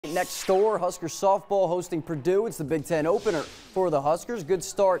Next door, Husker softball hosting Purdue. It's the Big Ten opener for the Huskers. Good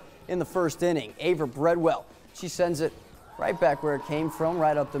start in the first inning. Ava Breadwell, she sends it right back where it came from,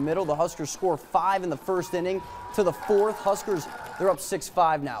 right up the middle. The Huskers score 5 in the first inning to the fourth. Huskers, they're up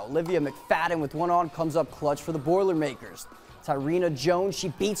 6-5 now. Olivia McFadden with one on comes up clutch for the Boilermakers. Tyrena Jones, she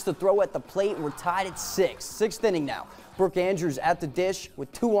beats the throw at the plate, and we're tied at 6. Sixth inning now. Brooke Andrews at the dish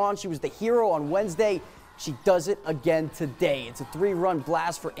with 2 on. She was the hero on Wednesday. She does it again today. It's a 3-run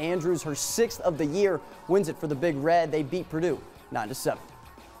blast for Andrews, her 6th of the year, wins it for the Big Red. They beat Purdue 9-7.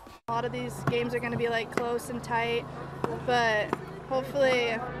 A lot of these games are going to be close and tight, but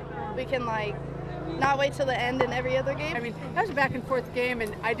hopefully we can not wait till the end in every other game. I mean, that was a back and forth game,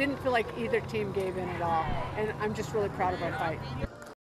 and I didn't feel like either team gave in at all, and I'm just really proud of our fight.